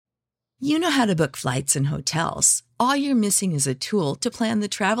You know how to book flights and hotels. All you're missing is a tool to plan the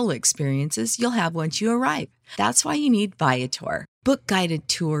travel experiences you'll have once you arrive. That's why you need Viator. Book guided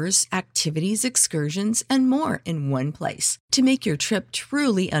tours, activities, excursions, and more in one place to make your trip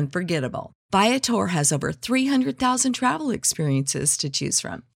truly unforgettable. Viator has over 300,000 travel experiences to choose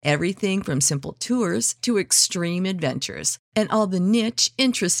from. Everything from simple tours to extreme adventures and all the niche,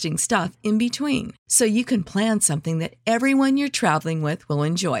 interesting stuff in between. So you can plan something that everyone you're traveling with will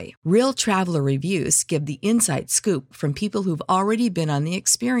enjoy. Real traveler reviews give the inside scoop from people who've already been on the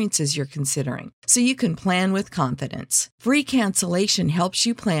experiences you're considering. So you can plan with confidence. Free cancellation helps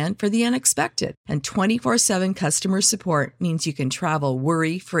you plan for the unexpected. And 24/7 customer support means you can travel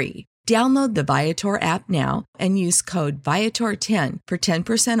worry-free. Download the Viator app now and use code Viator10 for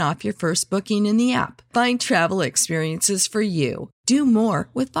 10% off your first booking in the app. Find travel experiences for you. Do more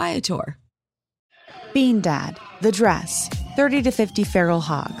with Viator. Bean Dad, The Dress, 30 to 50 Feral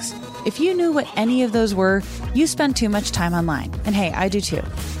Hogs. If you knew what any of those were, you spend too much time online. And hey, I do too.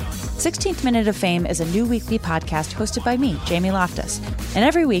 16th Minute of Fame is a new weekly podcast hosted by me, Jamie Loftus. And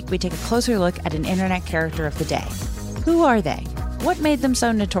every week we take a closer look at an internet character of the day. Who are they? What made them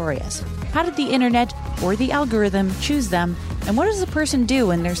so notorious? How did the internet or the algorithm choose them? And what does a person do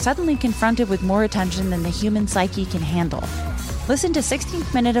when they're suddenly confronted with more attention than the human psyche can handle? Listen to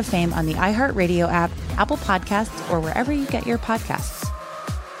 16th Minute of Fame on the iHeartRadio app, Apple Podcasts, or wherever you get your podcasts.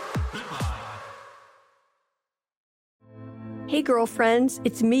 Hey girlfriends,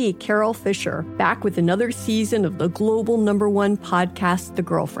 it's me, Carol Fisher, back with another season of the global #1 podcast, The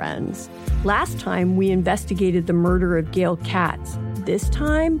Girlfriends. Last time, we investigated the murder of Gail Katz. This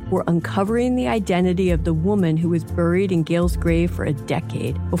time, we're uncovering the identity of the woman who was buried in Gail's grave for a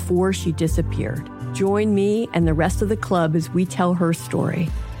decade before she disappeared. Join me and the rest of the club as we tell her story.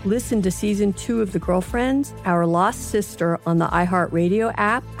 Listen to Season 2 of The Girlfriends, Our Lost Sister on the iHeartRadio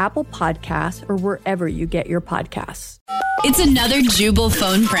app, Apple Podcasts, or wherever you get your podcasts. It's another Jubal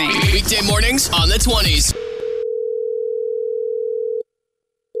phone prank. Weekday mornings on the 20s.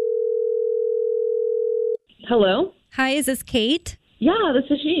 Hello? Hi, is this Kate? Yeah, this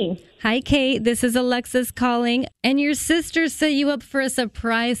is she. Hi, Kate. This is Alexis calling. And your sister set you up for a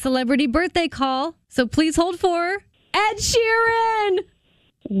surprise celebrity birthday call. So please hold for Ed Sheeran.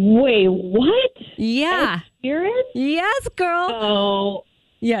 Wait, what? Yeah. Ed Sheeran? Yes, girl. Oh.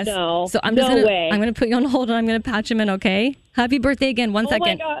 Yes. No. So I'm way. gonna put you on hold and I'm gonna patch him in, okay? Happy birthday again. One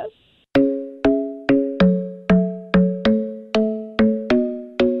second. Oh my gosh.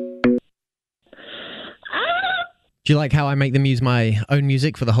 Do you like how I make them use my own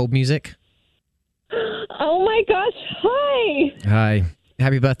music for the hold music? Oh my gosh. Hi. Hi.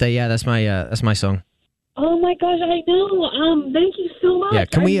 Happy birthday. Yeah, that's my song. Oh my gosh, I know. Thank you so much.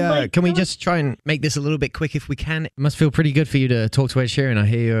 Yeah, can we just try and make this a little bit quick if we can? It must feel pretty good for you to talk to Ed Sheeran. I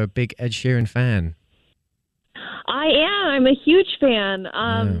hear you're a big Ed Sheeran fan. I am. I'm a huge fan.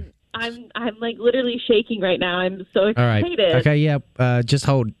 Yeah. I'm like literally shaking right now. I'm so All right. excited. Okay, yeah. Just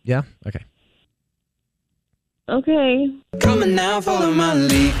hold. Yeah? Okay. Okay. Come on now, follow my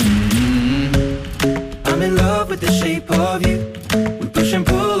lead. I'm in love with the shape of you. We push and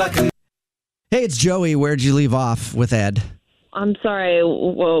pull like a... Hey, it's Joey. Where'd you leave off with Ed? I'm sorry.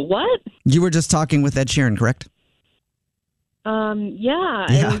 What? You were just talking with Ed Sheeran, correct? Yeah.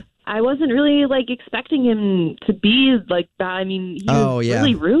 Yeah. And I wasn't really expecting him to be like that. I mean, he was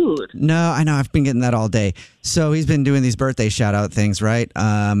really rude. No, I know. I've been getting that all day. So he's been doing these birthday shout out things, right?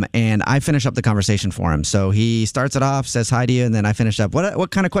 And I finish up the conversation for him. So he starts it off, says hi to you, and then I finish up.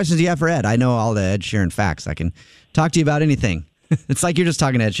 What kind of questions do you have for Ed? I know all the Ed Sheeran facts. I can talk to you about anything. It's like you're just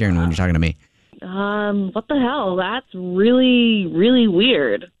talking to Ed Sheeran when you're talking to me. What the hell? That's really, really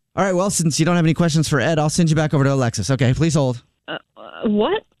weird. All right, well, since you don't have any questions for Ed, I'll send you back over to Alexis. Okay, please hold.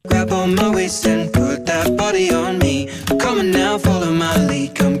 What? Grab on my waist and put that body on me. Come on now, follow my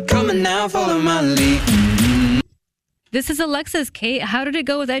lead. Come on now, follow my lead. This is Alexis, Kate. How did it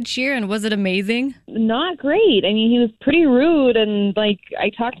go with Ed Sheeran? Was it amazing? Not great. I mean, he was pretty rude, and I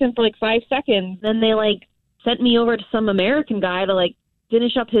talked to him for 5 seconds. Then they sent me over to some American guy to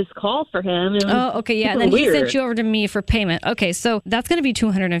finish up his call for him. Oh, okay, yeah. And then he sent you over to me for payment. Okay, so that's going to be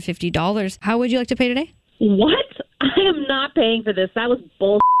 $250. How would you like to pay today? What? I am not paying for this. That was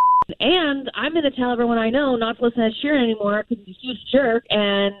bull. And I'm going to tell everyone I know not to listen to Ed Sheeran anymore because he's a huge jerk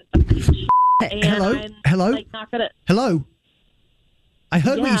and Hello? I'm Hello? Not gonna... Hello? I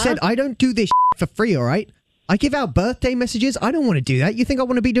heard what you said. I don't do this for free, all right? I give out birthday messages. I don't want to do that. You think I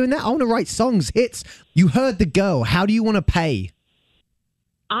want to be doing that? I want to write songs, hits. You heard the girl. How do you want to pay?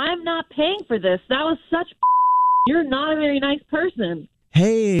 I'm not paying for this. That was such You're not a very nice person.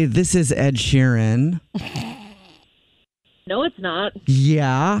 Hey, this is Ed Sheeran. No, it's not.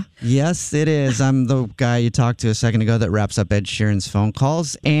 Yeah. Yes, it is. I'm the guy you talked to a second ago that wraps up Ed Sheeran's phone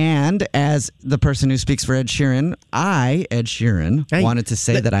calls. And as the person who speaks for Ed Sheeran, Ed Sheeran, wanted to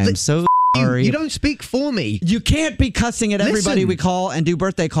say that I am so sorry. You don't speak for me. You can't be cussing at everybody Listen. we call and do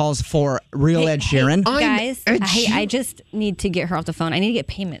birthday calls for real Ed Sheeran. Guys, I just need to get her off the phone. I need to get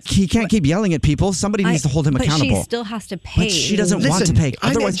payments. He can't keep yelling at people. Somebody needs to hold him accountable. But she still has to pay. But she doesn't want to pay.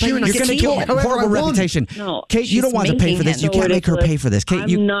 Otherwise, you're going to kill a horrible reputation. No, Kate, you don't want to pay for this. You can't make her pay for this. Kate,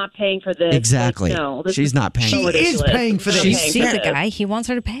 I'm not paying for this. Exactly. Like, no, she's not paying. She is paying for this. She's the guy. He wants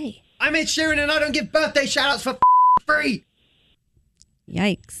her to pay. I'm Ed Sheeran and I don't give birthday shout-outs for free.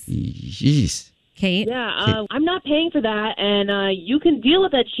 Yikes. Jeez. Kate? Yeah, I'm not paying for that, and you can deal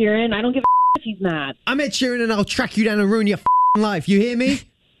with Ed Sheeran. I don't give a if he's mad. I'm Ed Sheeran and I'll track you down and ruin your life. You hear me?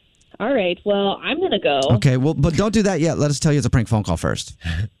 All right, well, I'm going to go. Okay, well, but don't do that yet. Let us tell you it's a prank phone call first.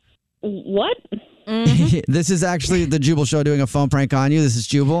 What? This is actually the Jubal Show doing a phone prank on you. This is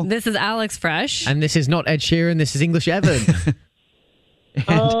Jubal. This is Alex Fresh. And this is not Ed Sheeran. This is English Evan.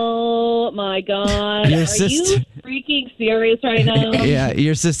 Oh, my God. Your Are sister- you freaking serious right now? Yeah,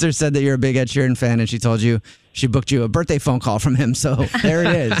 your sister said that you're a big Ed Sheeran fan, and she told you she booked you a birthday phone call from him. So there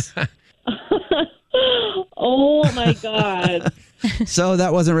it is. Oh, my God. So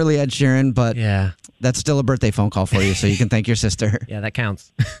that wasn't really Ed Sheeran, but yeah, that's still a birthday phone call for you, so you can thank your sister. Yeah, that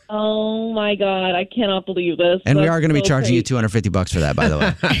counts. Oh, my God. I cannot believe this. And we That's are going to be so charging you crazy. $250 for that, by the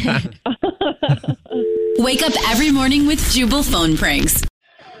way. Wake up every morning with Jubal phone pranks.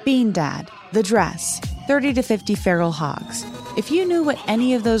 Bean Dad, The Dress, 30 to 50 Feral Hogs. If you knew what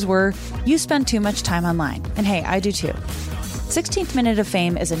any of those were, you spend too much time online. And hey, I do too. 16th Minute of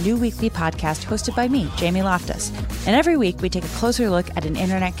Fame is a new weekly podcast hosted by me, Jamie Loftus. And every week we take a closer look at an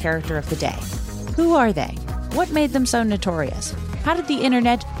internet character of the day. Who are they? What made them so notorious? How did the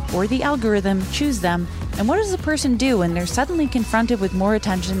internet or the algorithm choose them? And what does a person do when they're suddenly confronted with more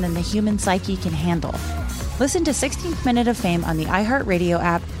attention than the human psyche can handle? Listen to 16th Minute of Fame on the iHeartRadio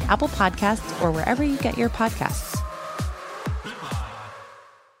app, Apple Podcasts, or wherever you get your podcasts.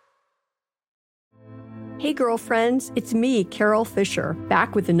 Hey girlfriends, it's me, Carol Fisher,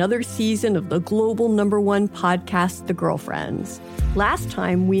 back with another season of the global #1 podcast, The Girlfriends. Last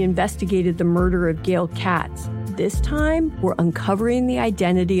time, we investigated the murder of Gail Katz. This time, we're uncovering the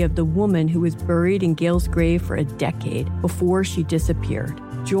identity of the woman who was buried in Gail's grave for a decade before she disappeared.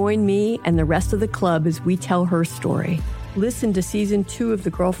 Join me and the rest of the club as we tell her story. Listen to Season 2 of The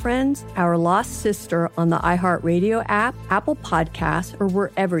Girlfriends, Our Lost Sister on the iHeartRadio app, Apple Podcasts, or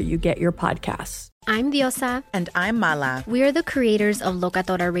wherever you get your podcasts. I'm Diosa. And I'm Mala. We are the creators of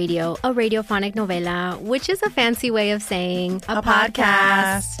Locatora Radio, a radiophonic novela, which is a fancy way of saying a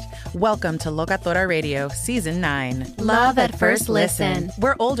podcast. Welcome to Locatora Radio, Season 9. Love at first listen.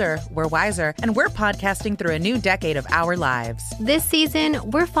 We're older, we're wiser, and we're podcasting through a new decade of our lives. This season,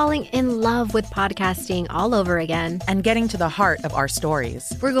 we're falling in love with podcasting all over again. And getting to the heart of our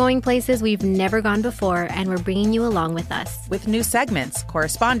stories. We're going places we've never gone before, and we're bringing you along with us. With new segments,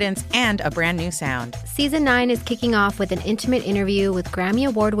 correspondence, and a brand new sound. Season 9 is kicking off with an intimate interview with Grammy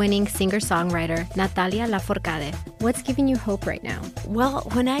Award-winning singer-songwriter Natalia Lafourcade. What's giving you hope right now? Well,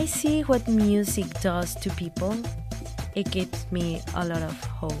 when I see what music does to people, it gives me a lot of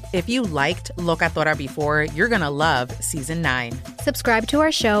hope. If you liked Locatora before, you're going to love Season 9. Subscribe to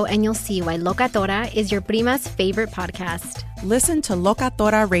our show and you'll see why Locatora is your prima's favorite podcast. Listen to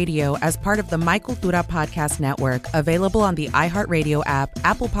Locatora Radio as part of the My Cultura Podcast Network, available on the iHeartRadio app,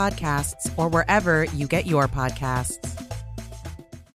 Apple Podcasts, or wherever you get your podcasts.